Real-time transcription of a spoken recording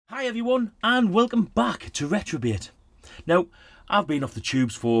Hi everyone, and welcome back to Retrobit. Now, I've been off the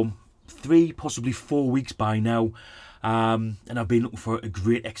tubes for 3, possibly 4 weeks by now, and I've been looking for a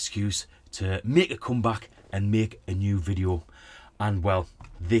great excuse to make a comeback and make a new video. And well,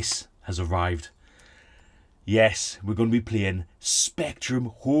 this has arrived. Yes, we're going to be playing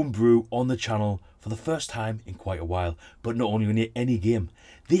Spectrum Homebrew on the channel for the first time in quite a while. But not only any game,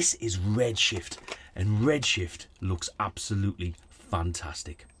 this is Redshift, and Redshift looks absolutely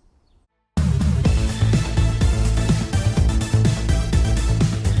fantastic.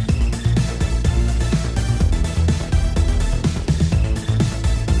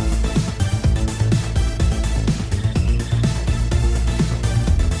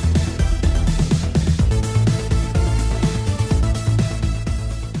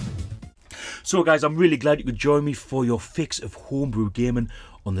 So guys, I'm really glad you could join me for your fix of homebrew gaming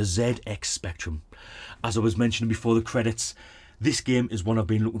on the ZX Spectrum. As I was mentioning before the credits, this game is one I've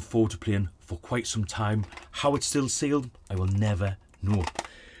been looking forward to playing for quite some time. How it's still sealed, I will never know.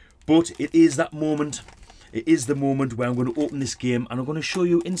 But it is that moment. It is the moment where I'm going to open this game and I'm going to show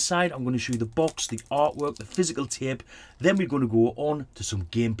you inside. I'm going to show you the box, the artwork, the physical tape. Then we're going to go on to some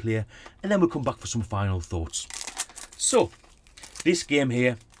gameplay and then we'll come back for some final thoughts. So, this game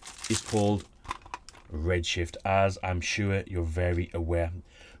here is called Redshift, as I'm sure you're very aware.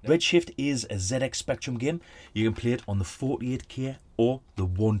 Redshift is a ZX Spectrum game. You can play it on the 48K or the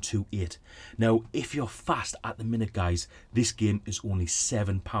 128. Now, if you're fast at the minute, guys, this game is only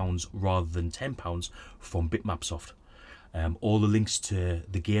 £7 rather than £10 from Bitmapsoft. All the links to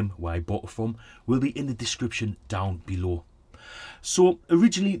the game where I bought it from will be in the description down below. So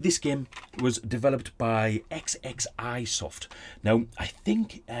originally this game was developed by XXI Soft. Now I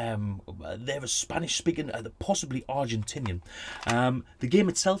think they're a Spanish speaking, possibly Argentinian. The game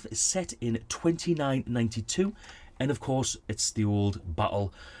itself is set in 2992 and of course it's the old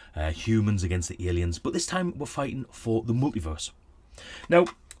battle, humans against the aliens, but this time we're fighting for the multiverse. Now,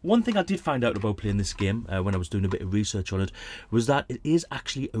 one thing I did find out about playing this game when I was doing a bit of research on it was that it is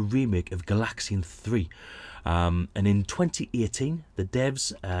actually a remake of Galaxian 3. And in 2018, the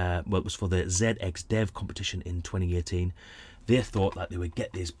devs, well, it was for the ZX Dev competition in 2018, they thought that they would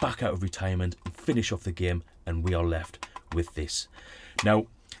get this back out of retirement and finish off the game, and we are left with this. Now,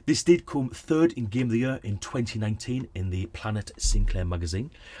 this did come third in Game of the Year in 2019 in the Planet Sinclair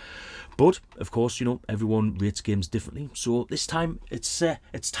magazine. But, of course, you know, everyone rates games differently. So this time,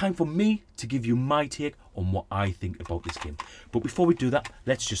 it's time for me to give you my take on what I think about this game. But before we do that,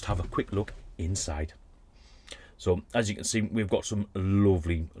 let's just have a quick look inside. So, as you can see, we've got some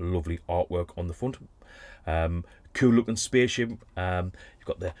lovely, lovely artwork on the front. Cool looking spaceship. You've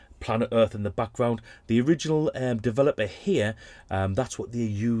got the planet Earth in the background. The original developer here, that's what they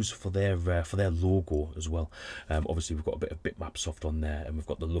use for their logo as well. Obviously, we've got a bit of Bitmapsoft on there, and we've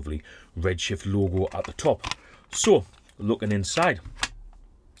got the lovely Redshift logo at the top. So, looking inside,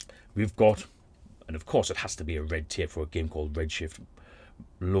 we've got, and of course, it has to be a red tape for a game called Redshift.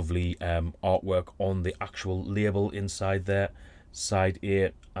 Lovely artwork on the actual label inside there, side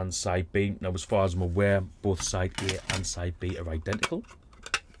A and side B. Now, as far as I'm aware, both side A and side B are identical.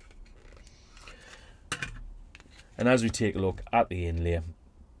 And as we take a look at the inlay,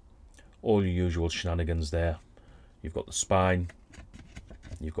 all your usual shenanigans there. You've got the spine,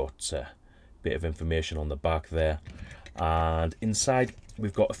 you've got a bit of information on the back there, and inside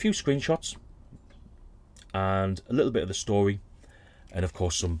we've got a few screenshots and a little bit of the story, and of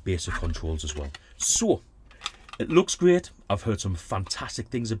course some basic controls as well. So it looks great. I've heard some fantastic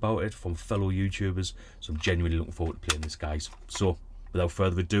things about it from fellow YouTubers, so I'm genuinely looking forward to playing this, guys. So without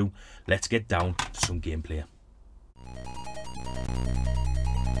further ado, let's get down to some gameplay.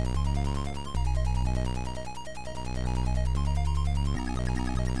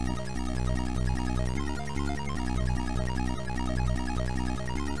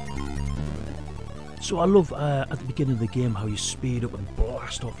 So I love at the beginning of the game how you speed up and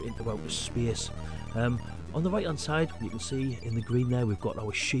blast off into outer space. On the right hand side, you can see in the green there, we've got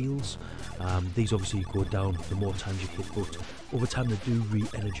our shields. These obviously go down the more times you hit, but over time they do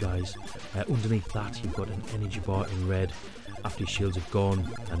re-energise. Underneath that, you've got an energy bar in red. After your shields have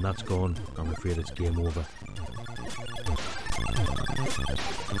gone, and that's gone, I'm afraid it's game over.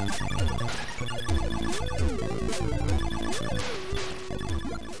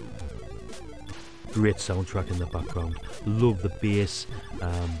 Great soundtrack in the background. Love the bass,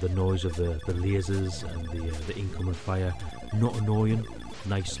 the noise of the lasers and the incoming fire. Not annoying.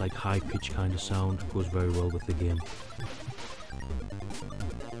 Nice, like high pitch kind of sound. Goes very well with the game.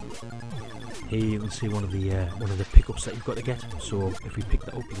 Here you can see one of the pickups that you've got to get. So if we pick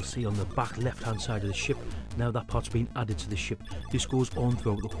that up, you'll see on the back left hand side of the ship, now that part's been added to the ship. This goes on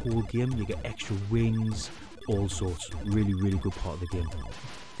throughout the whole game. You get extra wings, all sorts. Really, really good part of the game.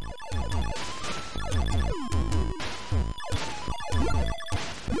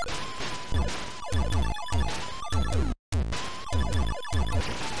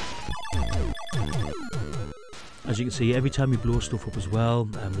 As you can see, every time you blow stuff up as well,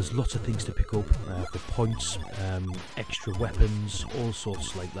 there's lots of things to pick up for points, extra weapons, all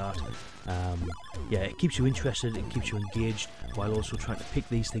sorts like that. Yeah, it keeps you interested, it keeps you engaged, while also trying to pick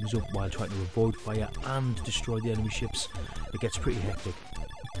these things up while trying to avoid fire and destroy the enemy ships. It gets pretty hectic.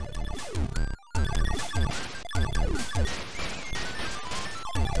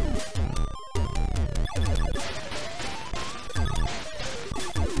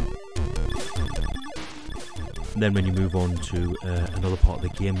 Then when you move on to another part of the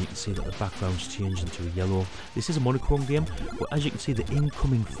game, you can see that the background's changed into a yellow. This is a monochrome game, but as you can see the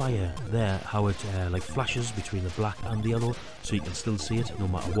incoming fire there, how it like flashes between the black and the yellow, so you can still see it no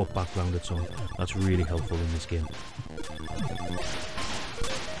matter what background it's on. That's really helpful in this game.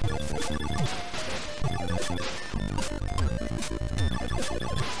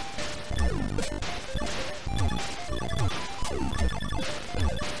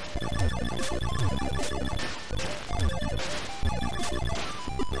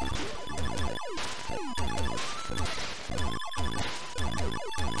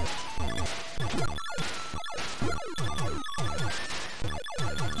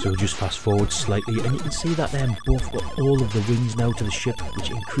 So we'll just fast forward slightly, and you can see that they've both got all of the wings now to the ship,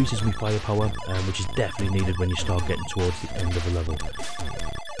 which increases my firepower, which is definitely needed when you start getting towards the end of the level.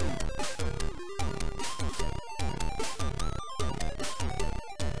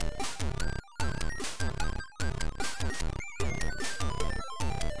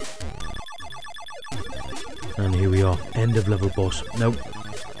 And here we are, end of level boss. Now,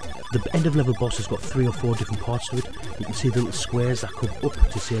 the end of level boss has got 3 or 4 different parts to it. You can see the little squares that come up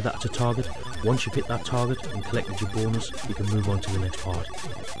to say that's a target. Once you've hit that target and collected your bonus, you can move on to the next part.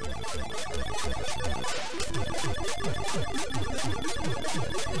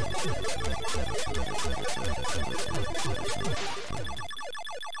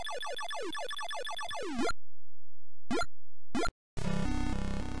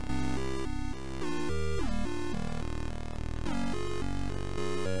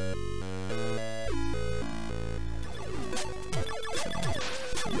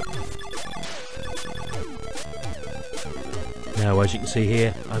 Now, as you can see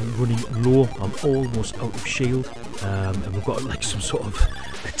here, I'm running low, I'm almost out of shield, and we've got like some sort of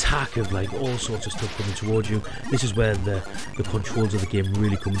attack of like all sorts of stuff coming towards you. This is where the controls of the game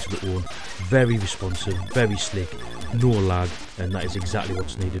really come into their own. Very responsive, very slick, no lag, and that is exactly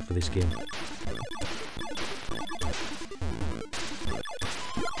what's needed for this game.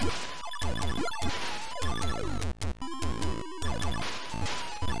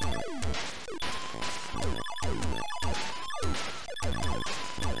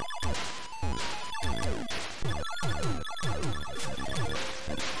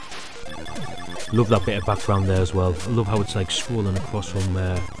 Love that bit of background there as well. I love how it's like scrolling across from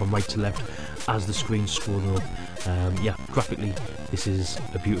right to left as the screen's scrolling up. Yeah, graphically, this is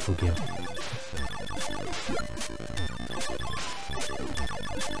a beautiful game.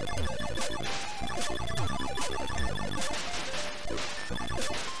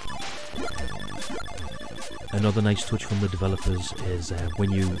 Another nice touch from the developers is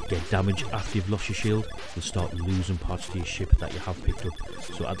when you get damage after you've lost your shield, you'll start losing parts of your ship that you have picked up.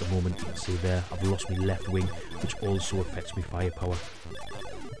 So at the moment you can see there, I've lost my left wing, which also affects my firepower.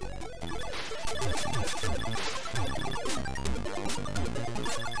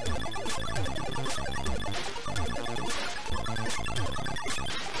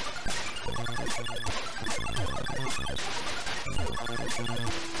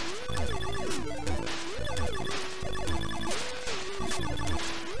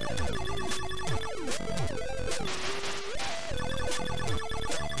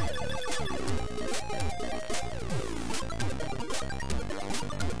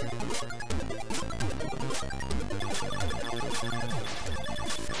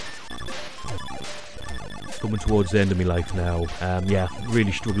 Coming towards the end of my life now, yeah,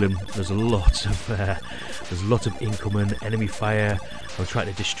 really struggling. There's lots of incoming enemy fire. I'm trying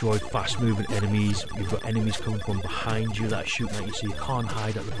to destroy fast-moving enemies. You've got enemies coming from behind you that are shooting at you, so you can't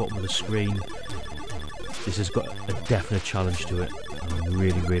hide at the bottom of the screen. This has got a definite challenge to it, and I'm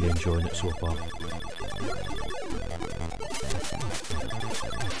really, really enjoying it so far.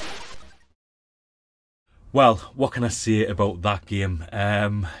 Well, what can I say about that game?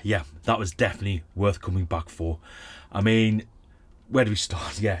 Yeah, that was definitely worth coming back for. I mean, where do we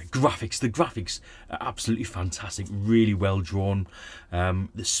start? Yeah, graphics. The graphics are absolutely fantastic, really well drawn.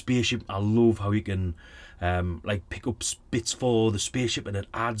 The spaceship, I love how you can like pick up bits for the spaceship and it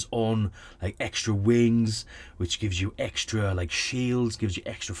adds on like extra wings, which gives you extra like shields, gives you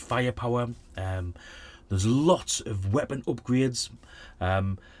extra firepower. There's lots of weapon upgrades.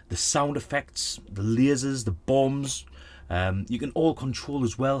 The sound effects, the lasers, the bombs. You can all control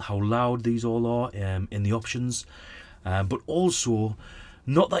as well how loud these all are in the options. But also,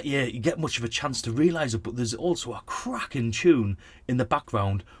 not that you get much of a chance to realise it, but there's also a cracking tune in the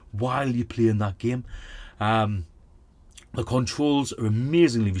background while you're playing that game. The controls are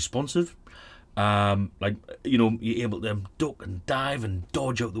amazingly responsive. Like, you know, you're able to duck and dive and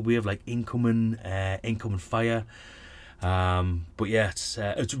dodge out the way of like incoming fire. But yeah,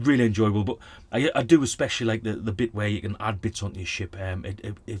 it's really enjoyable. But I do especially like the bit where you can add bits onto your ship.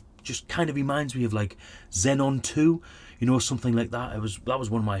 It just kind of reminds me of like Xenon 2, you know, something like that. That was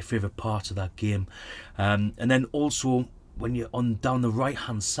one of my favourite parts of that game. And then also when you're on down the right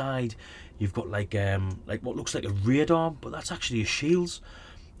hand side, you've got like what looks like a radar, but that's actually a shields.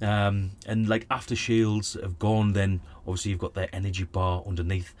 And like after shields have gone, then obviously you've got the energy bar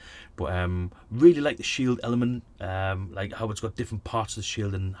underneath. But really like the shield element, like how it's got different parts of the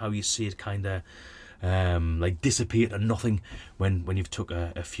shield and how you see it kind of like dissipate to nothing when you've took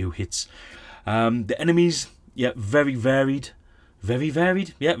a few hits. The enemies, yeah, very varied. Very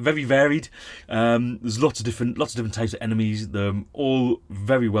varied, yeah, very varied. There's lots of different types of enemies. They're all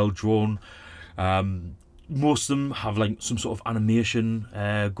very well drawn. Most of them have like some sort of animation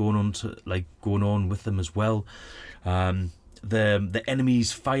going on with them as well. The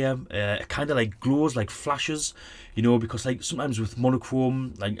enemies fire kind of like glows like flashes, you know, because like sometimes with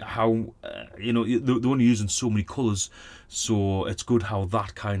monochrome, like how you know they're only using so many colours, so it's good how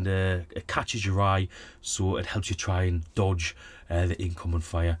that kind of catches your eye, so it helps you try and dodge the incoming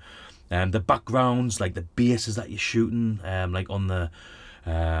fire. The backgrounds, like the bases that you're shooting, like on the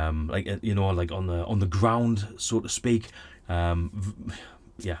like you know, like on the ground, so to speak.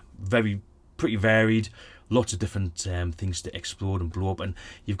 Yeah, pretty varied. Lots of different things to explode and blow up, and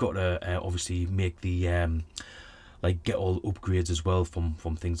you've got to obviously make the like get all upgrades as well from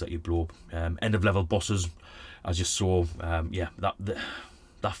things that you blow up. End of level bosses, as you saw, yeah,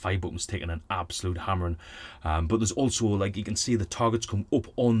 that fire button's taking an absolute hammering. But there's also, like, you can see the targets come up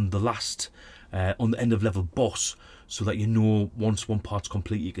on the last on the end of level boss, so that you know once one part's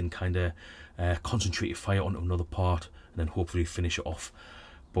complete you can kind of concentrate your fire onto another part and then hopefully finish it off.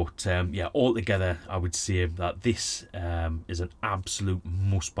 But yeah, altogether I would say that this is an absolute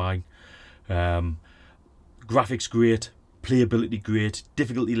must buy. Graphics great, playability great,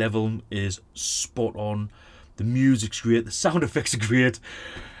 difficulty level is spot on, the music's great, the sound effects are great.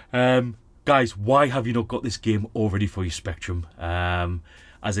 Guys, why have you not got this game already for your Spectrum?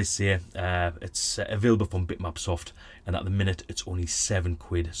 As I say, it's available from Bitmapsoft, and at the minute it's only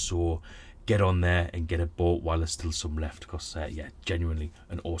 £7, so get on there and get it bought while there's still some left, because yeah, genuinely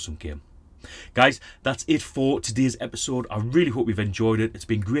an awesome game. Guys, that's it for today's episode. I really hope you've enjoyed it. It's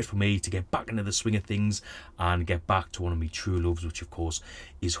been great for me to get back into the swing of things and get back to one of my true loves, which of course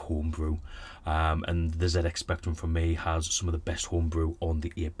is Homebrew. And the ZX Spectrum for me has some of the best Homebrew on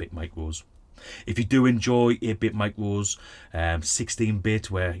the 8-bit micros. If you do enjoy 8-bit micros, 16-bit,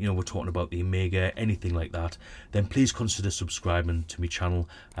 where, you know, we're talking about the Amiga, anything like that, then please consider subscribing to my channel,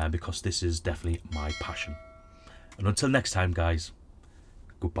 because this is definitely my passion. And until next time, guys,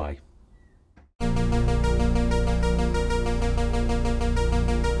 goodbye.